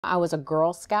I was a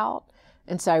Girl Scout,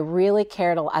 and so I really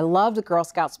cared. I loved the Girl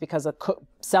Scouts because of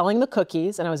selling the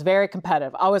cookies, and I was very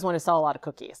competitive. I always wanted to sell a lot of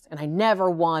cookies, and I never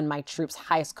won my troop's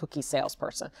highest cookie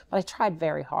salesperson, but I tried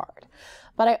very hard.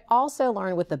 But I also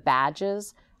learned with the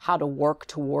badges how to work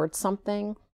towards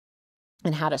something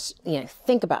and how to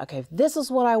think about, okay, if this is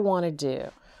what I want to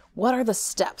do, what are the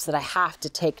steps that I have to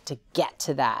take to get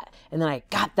to that? And then I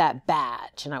got that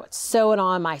badge and I would sew it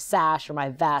on my sash or my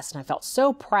vest, and I felt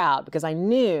so proud because I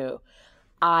knew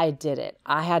I did it.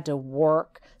 I had to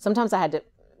work. Sometimes I had to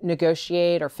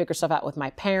negotiate or figure stuff out with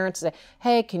my parents. Say,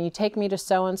 hey, can you take me to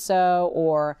so-and-so,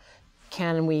 or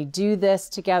can we do this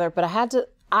together? But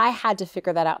I had to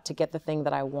figure that out to get the thing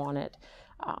that I wanted,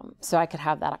 so I could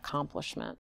have that accomplishment.